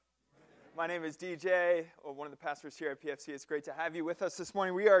My name is DJ, one of the pastors here at PFC. It's great to have you with us this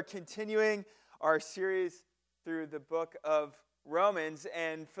morning. We are continuing our series through the book of Romans,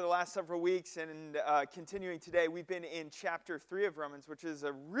 and for the last several weeks and continuing today, we've been in chapter 3 of Romans, which is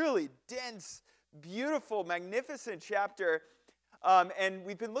a really dense, beautiful, magnificent chapter, and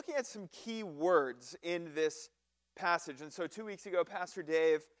we've been looking at some key words in this passage. And so 2 weeks ago, Pastor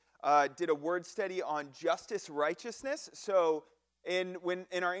Dave did a word study on justice, righteousness. So in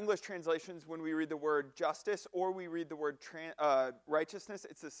our English translations, when we read the word justice or we read the word righteousness,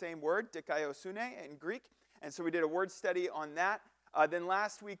 it's the same word, dikaiosune in Greek. And so we did a word study on that. Then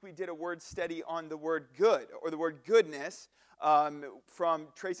last week we did a word study on the word good, or the word goodness,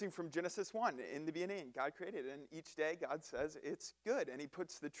 tracing from Genesis 1. In the beginning, God created, and each day God says it's good. And he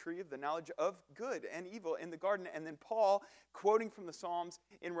puts the tree of the knowledge of good and evil in the garden. And then Paul, quoting from the Psalms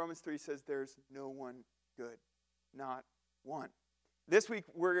in Romans 3, says there's no one good, not one. This morning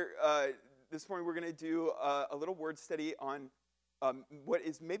we're going to do a little word study on what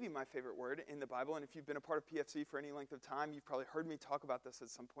is maybe my favorite word in the Bible. And if you've been a part of PFC for any length of time, you've probably heard me talk about this at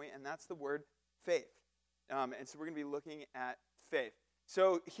some point, and that's the word faith. And so we're going to be looking at faith.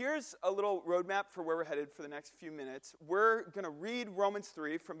 So here's a little roadmap for where we're headed for the next few minutes. We're going to read Romans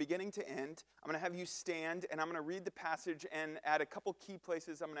 3 from beginning to end. I'm going to have you stand, and I'm going to read the passage, and at a couple key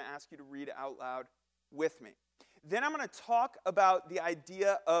places, I'm going to ask you to read out loud with me. Then I'm going to talk about the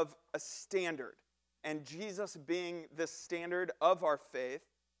idea of a standard and Jesus being the standard of our faith.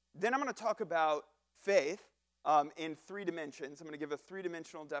 Then I'm going to talk about faith in 3 dimensions. I'm going to give a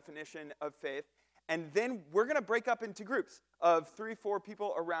 3-dimensional definition of faith. And then we're going to break up into groups of 3-4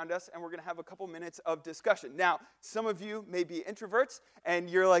 people around us, and we're going to have a couple minutes of discussion. Now, some of you may be introverts, and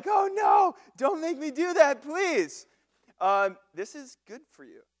you're like, oh no, don't make me do that, please. This is good for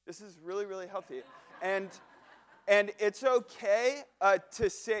you. This is really, really healthy. And it's okay to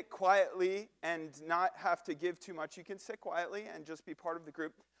sit quietly and not have to give too much. You can sit quietly and just be part of the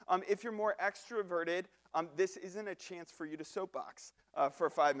group. If you're more extroverted, this isn't a chance for you to soapbox for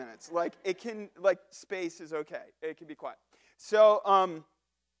 5 minutes. Space is okay. It can be quiet. So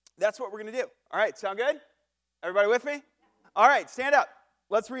that's what we're going to do. All right, sound good? Everybody with me? All right, stand up.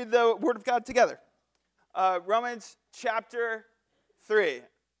 Let's read the Word of God together. Romans chapter 3.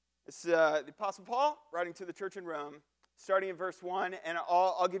 It's the Apostle Paul writing to the church in Rome, starting in verse 1, and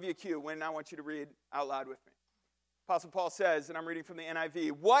I'll give you a cue when I want you to read out loud with me. Apostle Paul says, and I'm reading from the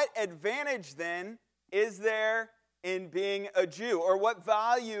NIV, "What advantage then is there in being a Jew, or what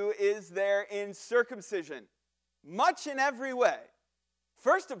value is there in circumcision? Much in every way.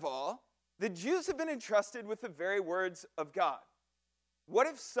 First of all, the Jews have been entrusted with the very words of God. What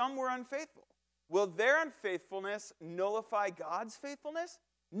if some were unfaithful? Will their unfaithfulness nullify God's faithfulness?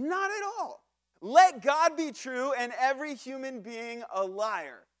 Not at all. Let God be true and every human being a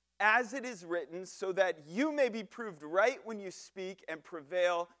liar, as it is written, so that you may be proved right when you speak and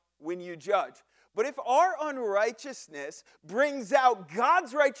prevail when you judge. But if our unrighteousness brings out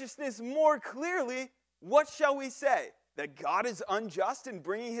God's righteousness more clearly, what shall we say? That God is unjust in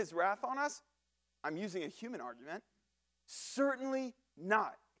bringing his wrath on us? I'm using a human argument. Certainly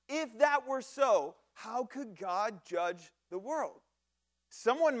not. If that were so, how could God judge the world?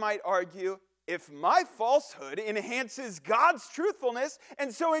 Someone might argue, if my falsehood enhances God's truthfulness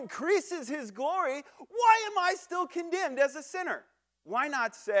and so increases his glory, why am I still condemned as a sinner? Why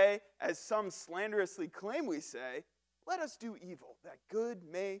not say, as some slanderously claim we say, let us do evil, that good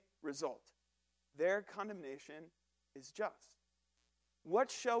may result. Their condemnation is just. What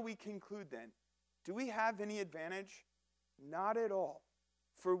shall we conclude then? Do we have any advantage? Not at all.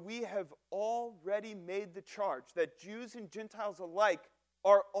 For we have already made the charge that Jews and Gentiles alike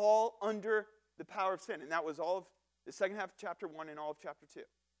are all under the power of sin. And that was all of the second half of chapter 1 and all of chapter 2.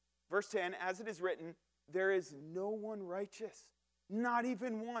 Verse 10, as it is written, there is no one righteous, not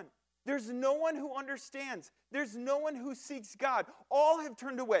even one. There's no one who understands. There's no one who seeks God. All have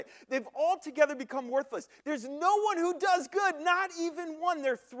turned away. They've all together become worthless. There's no one who does good, not even one.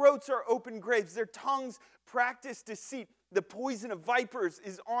 Their throats are open graves. Their tongues practice deceit. The poison of vipers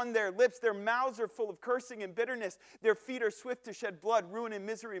is on their lips. Their mouths are full of cursing and bitterness. Their feet are swift to shed blood. Ruin and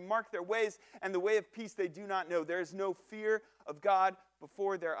misery mark their ways, and the way of peace they do not know. There is no fear of God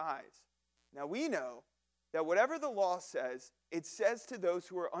before their eyes. Now we know that whatever the law says, it says to those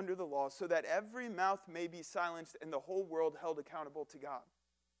who are under the law, so that every mouth may be silenced and the whole world held accountable to God.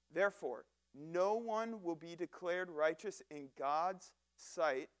 Therefore, no one will be declared righteous in God's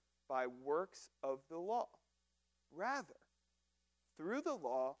sight by works of the law. Rather, through the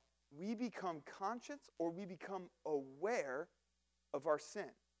law, we become conscious or we become aware of our sin.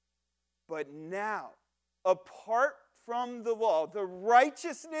 But now, apart from the law. The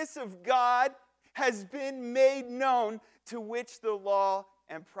righteousness of God has been made known, to which the law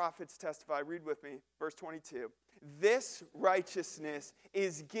and prophets testify. Read with me, verse 22. This righteousness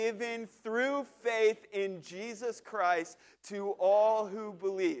is given through faith in Jesus Christ to all who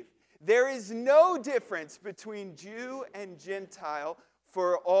believe. There is no difference between Jew and Gentile,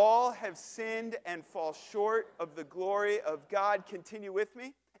 for all have sinned and fall short of the glory of God. Continue with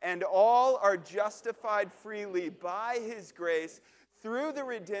me. And all are justified freely by his grace through the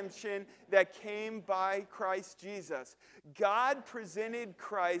redemption that came by Christ Jesus. God presented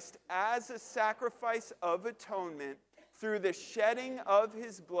Christ as a sacrifice of atonement through the shedding of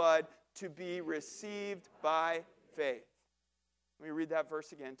his blood to be received by faith. Let me read that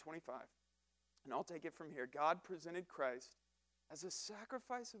verse again, 25. And I'll take it from here. God presented Christ as a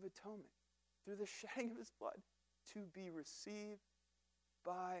sacrifice of atonement through the shedding of his blood to be received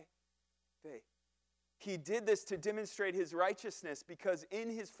by faith. He did this to demonstrate his righteousness, because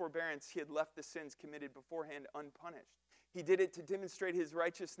in his forbearance he had left the sins committed beforehand unpunished. He did it to demonstrate his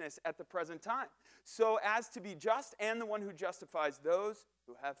righteousness at the present time, so as to be just and the one who justifies those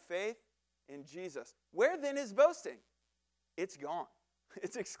who have faith in Jesus. Where then is boasting? It's gone.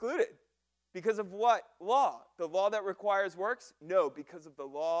 It's excluded. Because of what law? The law that requires works? No, because of the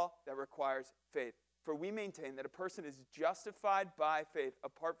law that requires faith. For we maintain that a person is justified by faith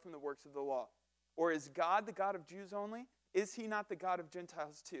apart from the works of the law. Or is God the God of Jews only? Is he not the God of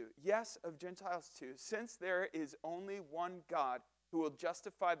Gentiles too? Yes, of Gentiles too, since there is only one God who will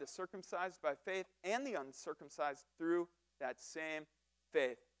justify the circumcised by faith and the uncircumcised through that same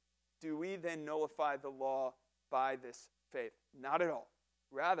faith. Do we then nullify the law by this faith? Not at all.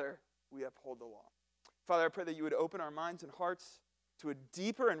 Rather, we uphold the law. Father, I pray that you would open our minds and hearts to a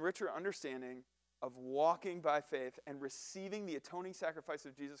deeper and richer understanding of walking by faith and receiving the atoning sacrifice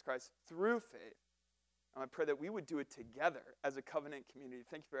of Jesus Christ through faith. And I pray that we would do it together as a covenant community.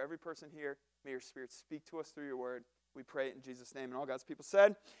 Thank you for every person here. May your Spirit speak to us through your word. We pray it in Jesus' name. And all God's people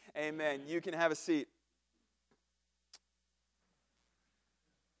said, amen. You can have a seat.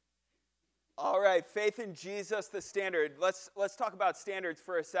 All right, faith in Jesus, the standard. Let's talk about standards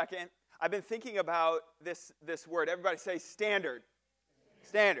for a second. I've been thinking about this word. Everybody say standard.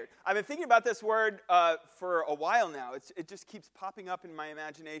 Standard. I've been thinking about this word for a while now. It just keeps popping up in my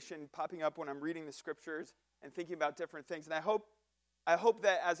imagination, popping up when I'm reading the scriptures and thinking about different things. And I hope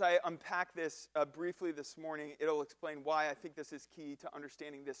that as I unpack this briefly this morning, it'll explain why I think this is key to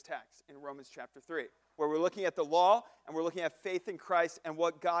understanding this text in Romans chapter 3, where we're looking at the law and we're looking at faith in Christ and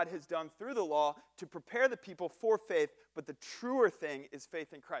what God has done through the law to prepare the people for faith, but the truer thing is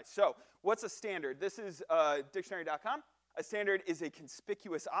faith in Christ. So, what's a standard? This is dictionary.com. A standard is a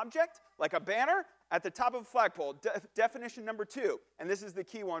conspicuous object, like a banner, at the top of a flagpole. Definition number 2, and this is the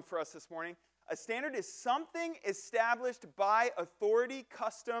key one for us this morning. A standard is something established by authority,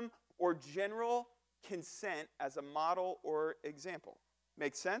 custom, or general consent as a model or example.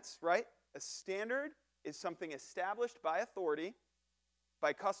 Makes sense, right? A standard is something established by authority,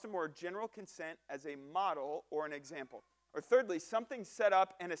 by custom, or general consent as a model or an example. Or thirdly, something set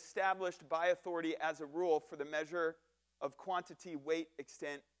up and established by authority as a rule for the measure of quantity, weight,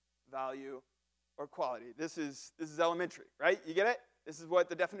 extent, value, or quality. This is elementary, right? You get it? This is what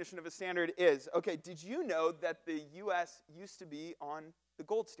the definition of a standard is. Okay, did you know that the U.S. used to be on the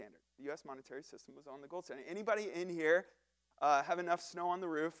gold standard? The U.S. monetary system was on the gold standard. Anybody in here have enough snow on the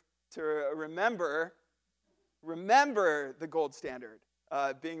roof to remember the gold standard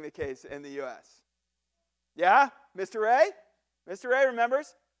being the case in the U.S.? Yeah? Mr. Ray? Mr. Ray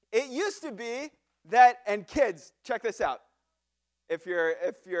remembers? It used to be that, and kids, check this out. If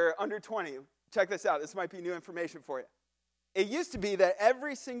you're under 20, check this out. This might be new information for you. It used to be that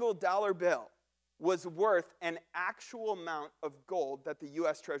every single dollar bill was worth an actual amount of gold that the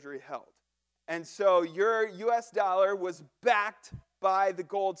U.S. Treasury held. And so your U.S. dollar was backed by the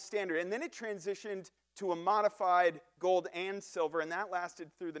gold standard. And then it transitioned to a modified gold and silver, and that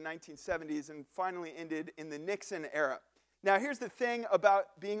lasted through the 1970s and finally ended in the Nixon era. Now, here's the thing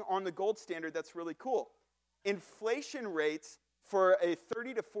about being on the gold standard that's really cool. Inflation rates for a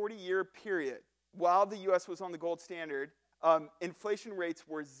 30 to 40-year period while the U.S. was on the gold standard, inflation rates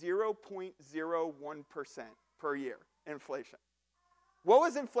were 0.01% per year, inflation. What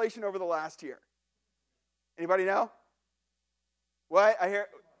was inflation over the last year? Anybody know? What? I hear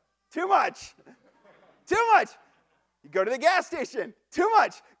too much. Too much. You go to the gas station. Too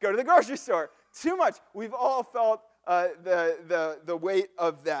much. Go to the grocery store. Too much. We've all felt the weight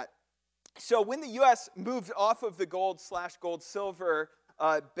of that. So when the U.S. moved off of the gold/gold-silver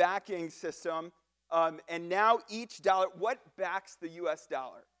backing system, and now each dollar, what backs the U.S.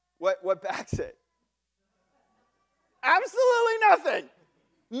 dollar? What backs it? Absolutely nothing.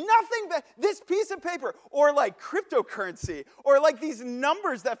 Nothing but this piece of paper, or like cryptocurrency, or like these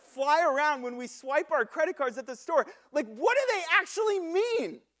numbers that fly around when we swipe our credit cards at the store. Like, what do they actually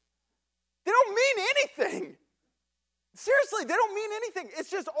mean? They don't mean anything. Seriously, they don't mean anything.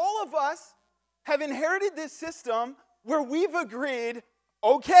 It's just all of us have inherited this system where we've agreed,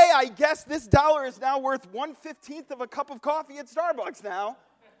 okay, I guess this dollar is now worth 1/15 of a cup of coffee at Starbucks now.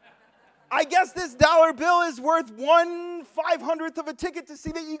 I guess this dollar bill is worth 1/500th of a ticket to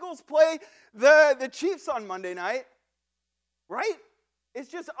see the Eagles play the Chiefs on Monday night. Right? It's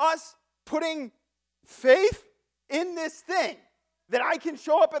just us putting faith in this thing that I can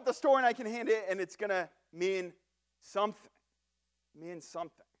show up at the store and I can hand it and it's going to mean something.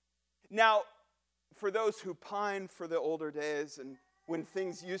 Now, for those who pine for the older days and when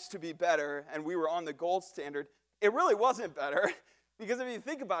things used to be better and we were on the gold standard, it really wasn't better. Because if you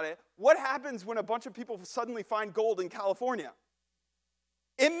think about it, what happens when a bunch of people suddenly find gold in California?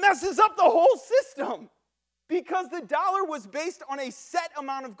 It messes up the whole system because the dollar was based on a set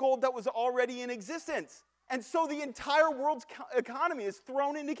amount of gold that was already in existence. And so the entire world's economy is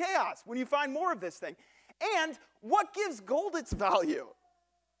thrown into chaos when you find more of this thing. And what gives gold its value?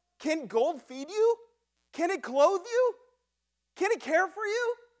 Can gold feed you? Can it clothe you? Can it care for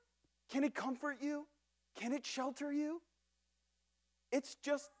you? Can it comfort you? Can it shelter you? It's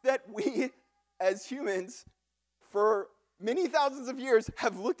just that we, as humans, for many thousands of years,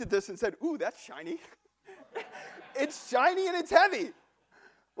 have looked at this and said, ooh, that's shiny. It's shiny and it's heavy.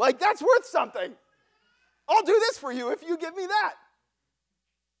 Like, that's worth something. I'll do this for you if you give me that.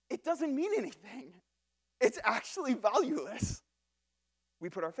 It doesn't mean anything. It's actually valueless. We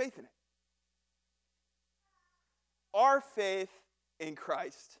put our faith in it. Our faith in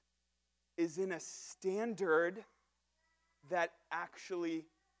Christ is in a standard that actually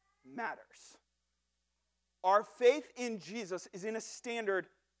matters. Our faith in Jesus is in a standard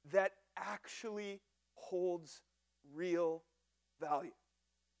that actually holds real value.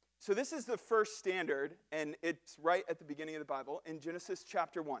 So this is the first standard, and it's right at the beginning of the Bible in Genesis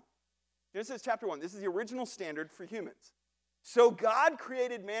chapter 1. Genesis chapter 1, this is the original standard for humans. So God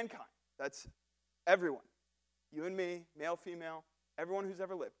created mankind. That's everyone. You and me, male, female, everyone who's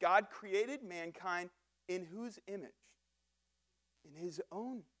ever lived. God created mankind in whose image? In his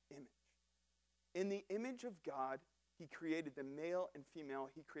own image. In the image of God, he created them, male and female,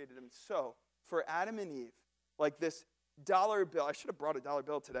 he created them. So, for Adam and Eve, like this dollar bill, I should have brought a dollar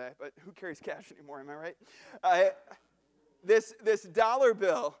bill today, but who carries cash anymore, am I right? This dollar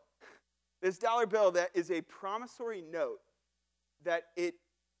bill that is a promissory note that it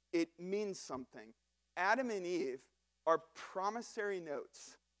means something. Adam and Eve are promissory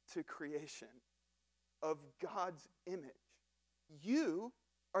notes to creation of God's image. You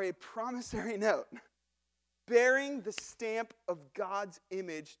are a promissory note bearing the stamp of God's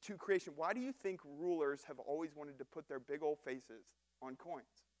image to creation. Why do you think rulers have always wanted to put their big old faces on coins?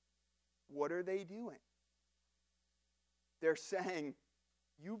 What are they doing? They're saying,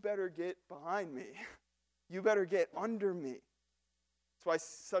 you better get behind me. You better get under me. That's why it's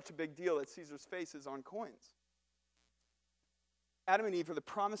such a big deal that Caesar's face is on coins. Adam and Eve are the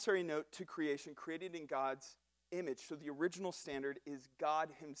promissory note to creation, created in God's image. So the original standard is God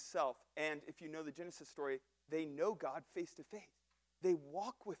himself. And if you know the Genesis story, they know God face to face. They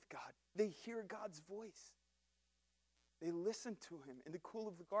walk with God. They hear God's voice. They listen to him in the cool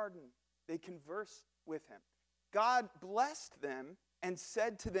of the garden. They converse with him. God blessed them and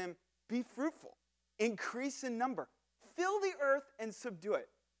said to them, be fruitful, increase in number, fill the earth and subdue it.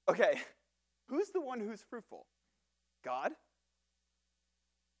 Okay, who's the one who's fruitful? God?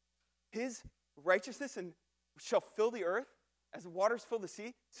 His righteousness and shall fill the earth as the waters fill the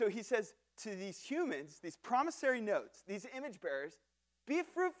sea. So he says to these humans, these promissory notes, these image bearers, be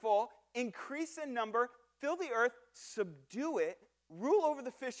fruitful, increase in number, fill the earth, subdue it, rule over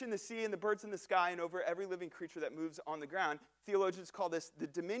the fish in the sea and the birds in the sky and over every living creature that moves on the ground. Theologians call this the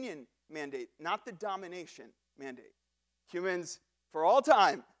dominion mandate, not the domination mandate. Humans, for all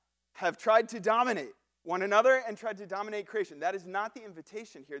time, have tried to dominate one another and tried to dominate creation. That is not the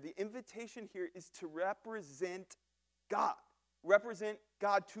invitation here. The invitation here is to represent God. Represent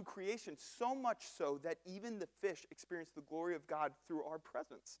God to creation, so much so that even the fish experience the glory of God through our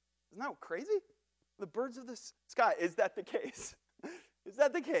presence. Isn't that crazy? The birds of the sky. Is that the case? Is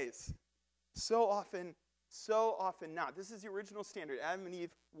that the case? So often not. This is the original standard. Adam and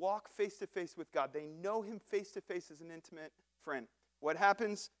Eve walk face to face with God. They know him face to face as an intimate friend. What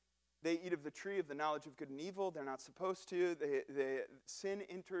happens? They eat of the tree of the knowledge of good and evil. They're not supposed to. Sin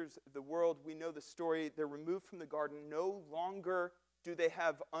enters the world. We know the story. They're removed from the garden, no longer do they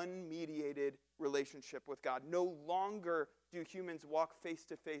have unmediated relationship with God. No longer do humans walk face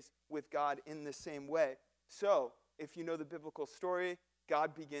to face with God in the same way. So, if you know the biblical story,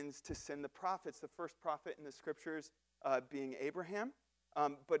 God begins to send the prophets, the first prophet in the scriptures being Abraham.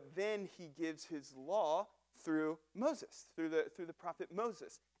 But then he gives his law through Moses, through the prophet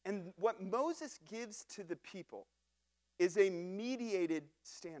Moses. And what Moses gives to the people is a mediated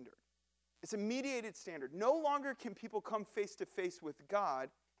standard. It's a mediated standard. No longer can people come face to face with God.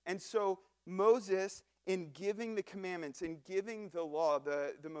 And so Moses, in giving the commandments, in giving the law,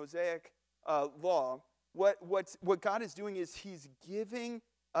 the Mosaic law, what God is doing is he's giving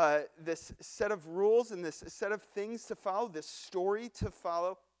this set of rules and this set of things to follow, this story to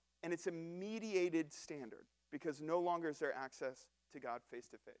follow, and it's a mediated standard because no longer is there access to God face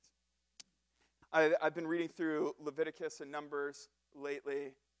to face. I've been reading through Leviticus and Numbers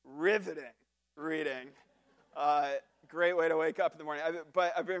lately. Riveting reading. Great way to wake up in the morning.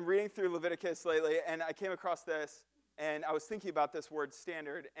 But I've been reading through Leviticus lately, and I came across this, and I was thinking about this word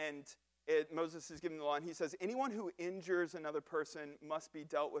standard, and Moses is giving the law, and he says, anyone who injures another person must be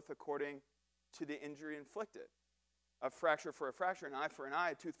dealt with according to the injury inflicted. A fracture for a fracture, an eye for an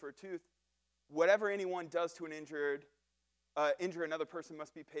eye, a tooth for a tooth. Whatever anyone does to injure another person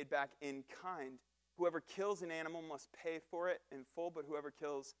must be paid back in kind. Whoever kills an animal must pay for it in full, but whoever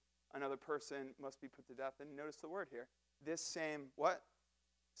kills another person must be put to death. And notice the word here. This same, what?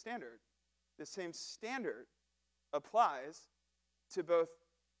 Standard. This same standard applies to both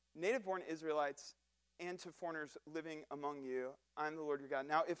native-born Israelites and to foreigners living among you. I'm the Lord your God.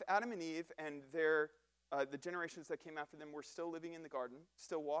 Now, if Adam and Eve and the generations that came after them were still living in the garden,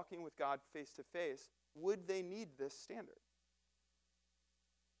 still walking with God face to face, would they need this standard?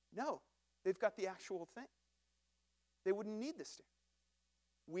 No. They've got the actual thing. They wouldn't need the standard.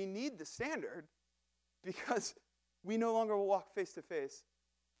 We need the standard because we no longer will walk face to face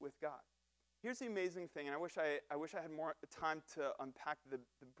with God. Here's the amazing thing, and I wish I had more time to unpack the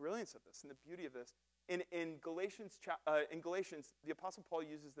brilliance of this and the beauty of this. In Galatians, the Apostle Paul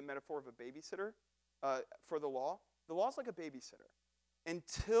uses the metaphor of a babysitter for the law. The law is like a babysitter.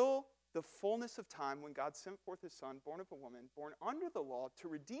 Until the fullness of time when God sent forth his son, born of a woman, born under the law, to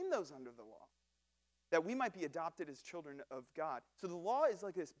redeem those under the law, that we might be adopted as children of God. So the law is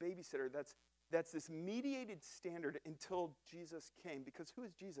like this babysitter that's this mediated standard until Jesus came. Because who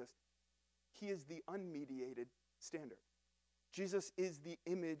is Jesus? He is the unmediated standard. Jesus is the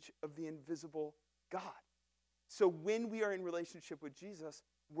image of the invisible God. So when we are in relationship with Jesus,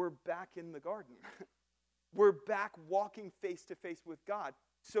 we're back in the garden. We're back walking face to face with God.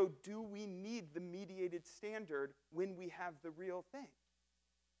 So do we need the mediated standard when we have the real thing?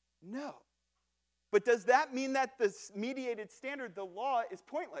 No. But does that mean that this mediated standard, the law, is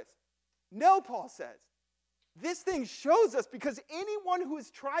pointless? No, Paul says. This thing shows us because anyone who has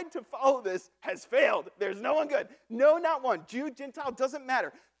tried to follow this has failed. There's no one good. No, not one. Jew, Gentile, doesn't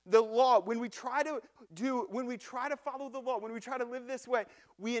matter. The law, when we try to follow the law, when we try to live this way,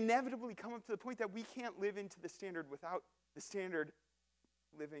 we inevitably come up to the point that we can't live into the standard without the standard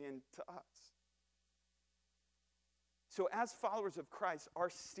living into us. So as followers of Christ, our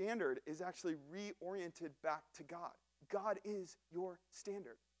standard is actually reoriented back to God. God is your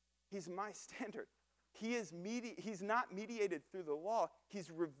standard. He's my standard. He's not mediated through the law.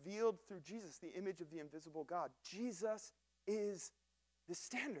 He's revealed through Jesus, the image of the invisible God. Jesus is the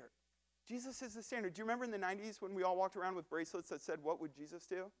standard. Jesus is the standard. Do you remember in the 90s when we all walked around with bracelets that said, "What would Jesus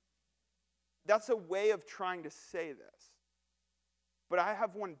do?" That's a way of trying to say this. But I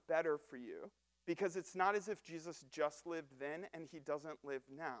have one better for you, because it's not as if Jesus just lived then and he doesn't live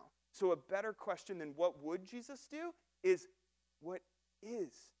now. So a better question than what would Jesus do is, what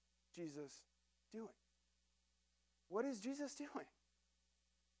is Jesus doing? What is Jesus doing?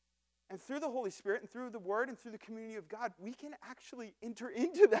 And through the Holy Spirit and through the Word and through the community of God, we can actually enter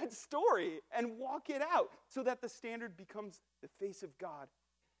into that story and walk it out so that the standard becomes the face of God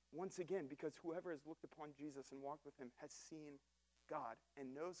once again, because whoever has looked upon Jesus and walked with him has seen God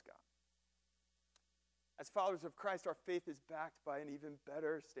and knows God. As followers of Christ, our faith is backed by an even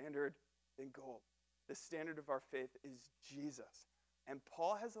better standard than gold. The standard of our faith is Jesus. And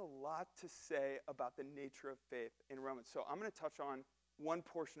Paul has a lot to say about the nature of faith in Romans. So I'm going to touch on one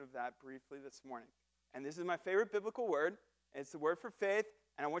portion of that briefly this morning. And this is my favorite biblical word. And it's the word for faith.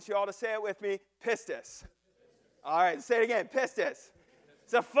 And I want you all to say it with me, pistis. All right, say it again, pistis.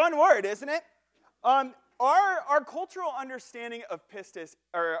 It's a fun word, isn't it? Our cultural understanding of pistis,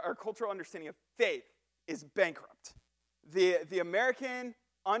 or our cultural understanding of faith, is bankrupt. The American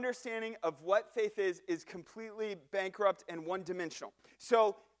understanding of what faith is completely bankrupt and one-dimensional.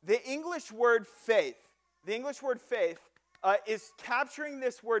 So the English word faith is capturing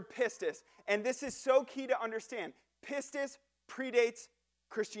this word pistis. And this is so key to understand. Pistis predates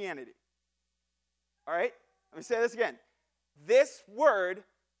Christianity. All right? Let me say this again. This word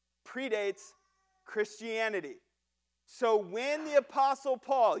predates Christianity. So when the Apostle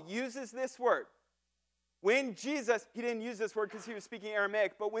Paul uses this word, when Jesus, he didn't use this word because he was speaking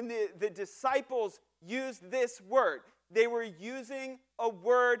Aramaic, but when the disciples used this word, they were using a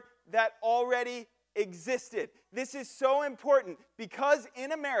word that already existed. This is so important because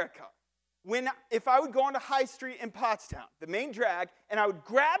in America, if I would go onto High Street in Pottstown, the main drag, and I would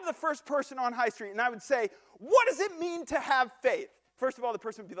grab the first person on High Street and I would say, what does it mean to have faith? First of all, the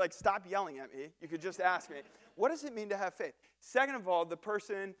person would be like, stop yelling at me. You could just ask me, what does it mean to have faith? Second of all, the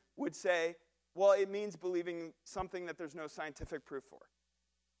person would say, well, it means believing something that there's no scientific proof for.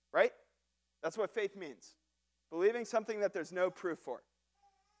 Right? That's what faith means. Believing something that there's no proof for.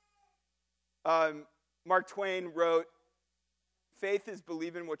 Mark Twain wrote, faith is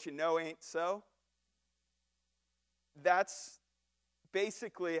believing what you know ain't so. That's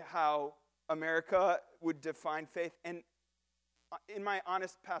basically how America would define faith. And in my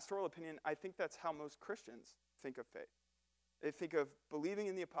honest pastoral opinion, I think that's how most Christians think of faith. They think of believing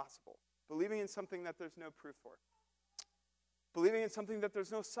in the impossible, believing in something that there's no proof for, believing in something that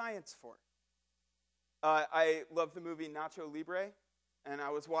there's no science for. I love the movie Nacho Libre, and I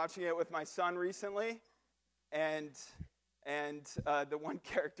was watching it with my son recently, and the one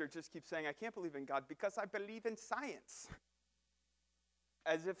character just keeps saying, I can't believe in God because I believe in science.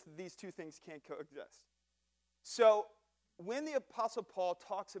 As if these two things can't coexist. So, when the Apostle Paul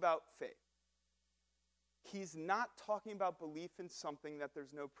talks about faith, he's not talking about belief in something that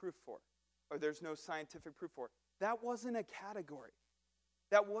there's no proof for, or there's no scientific proof for. That wasn't a category.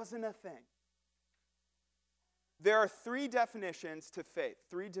 That wasn't a thing. There are three definitions to faith,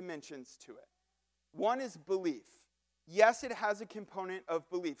 three dimensions to it. One is belief. Yes, it has a component of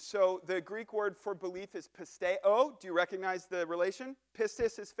belief. So the Greek word for belief is pisteo. Do you recognize the relation?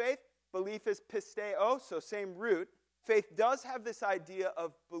 Pistis is faith. Belief is pisteo, so same root. Faith does have this idea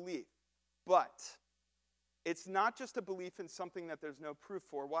of belief, but it's not just a belief in something that there's no proof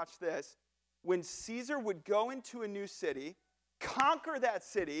for. Watch this. When Caesar would go into a new city, conquer that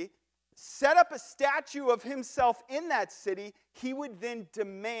city, set up a statue of himself in that city, he would then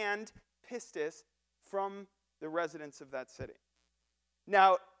demand pistis from the residents of that city.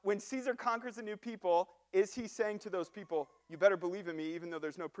 Now, when Caesar conquers a new people, is he saying to those people, you better believe in me even though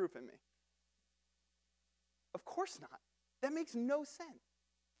there's no proof in me? Of course not. That makes no sense.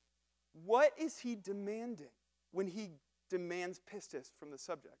 What is he demanding when he demands pistis from the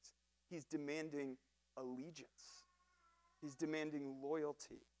subjects? He's demanding allegiance. He's demanding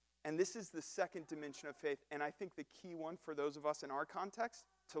loyalty. And this is the second dimension of faith, and I think the key one for those of us in our context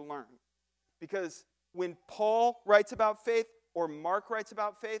to learn. Because when Paul writes about faith, or Mark writes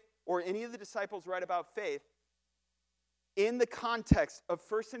about faith, or any of the disciples write about faith, in the context of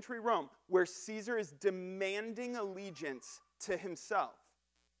first century Rome, where Caesar is demanding allegiance to himself,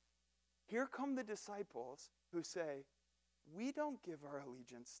 here come the disciples who say, we don't give our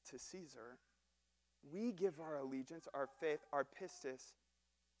allegiance to Caesar. We give our allegiance, our faith, our pistis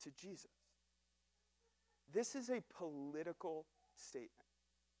to Jesus. This is a political statement.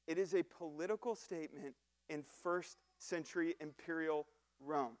 It is a political statement in first century imperial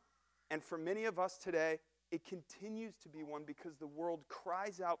Rome. And for many of us today, it continues to be one because the world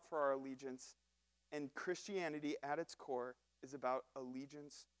cries out for our allegiance, and Christianity at its core is about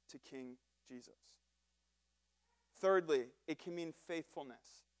allegiance to King Jesus. Thirdly, it can mean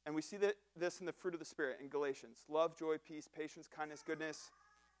faithfulness. And we see this in the fruit of the Spirit in Galatians. Love, joy, peace, patience, kindness, goodness,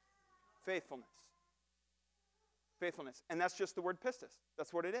 faithfulness. Faithfulness. And that's just the word pistis.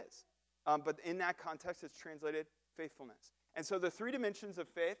 That's what it is. But in that context, it's translated faithfulness. And so the three dimensions of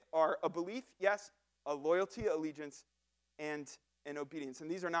faith are a belief, yes, a loyalty, allegiance, and an obedience. And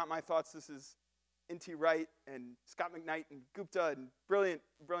these are not my thoughts. This is N.T. Wright and Scott McKnight and Gupta and brilliant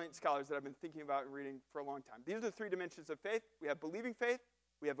scholars that I've been thinking about and reading for a long time. These are the three dimensions of faith. We have believing faith,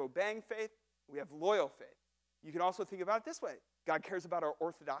 we have obeying faith, we have loyal faith. You can also think about it this way. God cares about our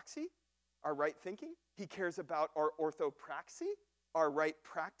orthodoxy, our right thinking. He cares about our orthopraxy, our right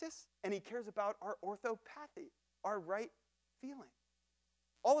practice. And he cares about our orthopathy, our right feeling.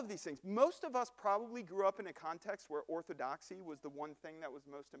 All of these things. Most of us probably grew up in a context where orthodoxy was the one thing that was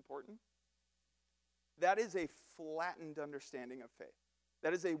most important. That is a flattened understanding of faith.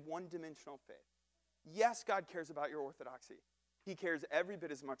 That is a one-dimensional faith. Yes, God cares about your orthodoxy. He cares every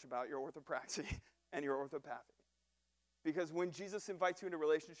bit as much about your orthopraxy and your orthopathy. Because when Jesus invites you into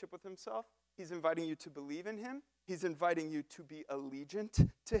relationship with himself, he's inviting you to believe in him. He's inviting you to be allegiant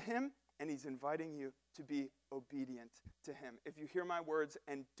to him. and he's inviting you to be obedient to him. If you hear my words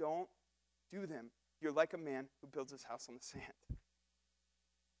and don't do them, you're like a man who builds his house on the sand.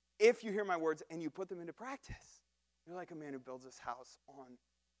 If you hear my words and you put them into practice, you're like a man who builds his house on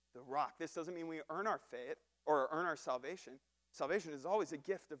the rock. This doesn't mean we earn our faith or earn our salvation. Salvation is always a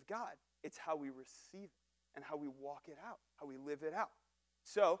gift of God. It's how we receive it and how we walk it out, how we live it out.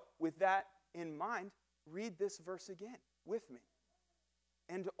 So, with that in mind, read this verse again with me.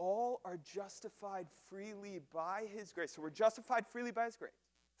 And all are justified freely by his grace. So we're justified freely by his grace.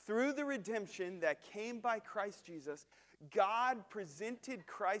 Through the redemption that came by Christ Jesus, God presented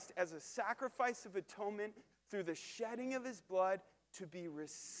Christ as a sacrifice of atonement through the shedding of his blood to be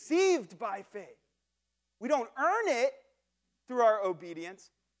received by faith. We don't earn it through our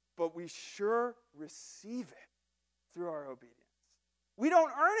obedience, but we sure receive it through our obedience. We don't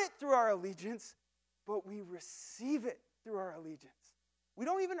earn it through our allegiance, but we receive it through our allegiance. We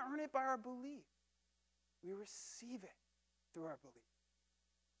don't even earn it by our belief. We receive it through our belief.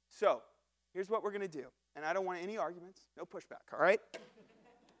 So, here's what we're going to do. And I don't want any arguments, no pushback, all right?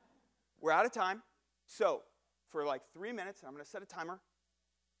 We're out of time. So, for like 3 minutes, I'm going to set a timer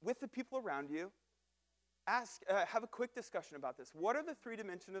with the people around you. Have a quick discussion about this. What are the three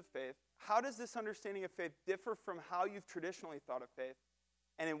dimensions of faith? How does this understanding of faith differ from how you've traditionally thought of faith?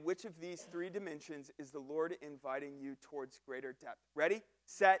 And in which of these three dimensions is the Lord inviting you towards greater depth? Ready,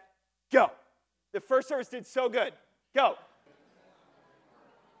 set, go. The first service did so good. Go.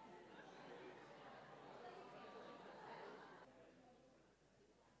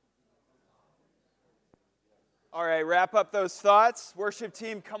 All right, wrap up those thoughts. Worship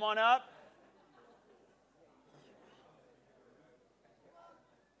team, come on up.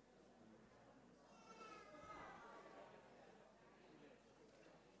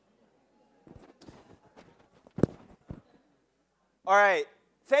 All right,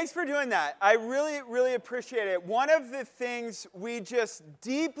 thanks for doing that. I really, really appreciate it. One of the things we just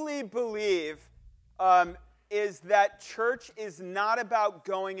deeply believe is that church is not about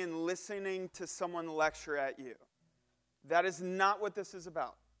going and listening to someone lecture at you. That is not what this is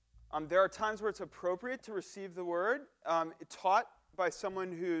about. There are times where it's appropriate to receive the word taught by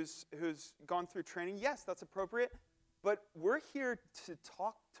someone who's gone through training. Yes, that's appropriate. But we're here to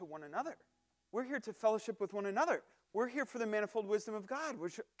talk to one another. We're here to fellowship with one another. We're here for the manifold wisdom of God,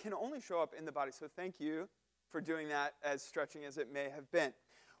 which can only show up in the body. So thank you for doing that, as stretching as it may have been.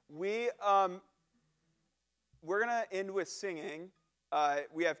 We're going to end with singing.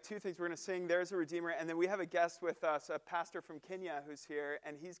 We have two things. We're going to sing There's a Redeemer, and then we have a guest with us, a pastor from Kenya who's here,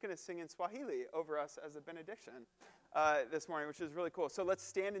 and he's going to sing in Swahili over us as a benediction this morning, which is really cool. So let's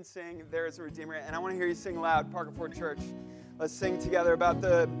stand and sing There is a Redeemer, and I want to hear you sing loud, Parker Ford Church. Let's sing together about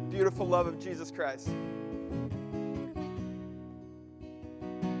the beautiful love of Jesus Christ.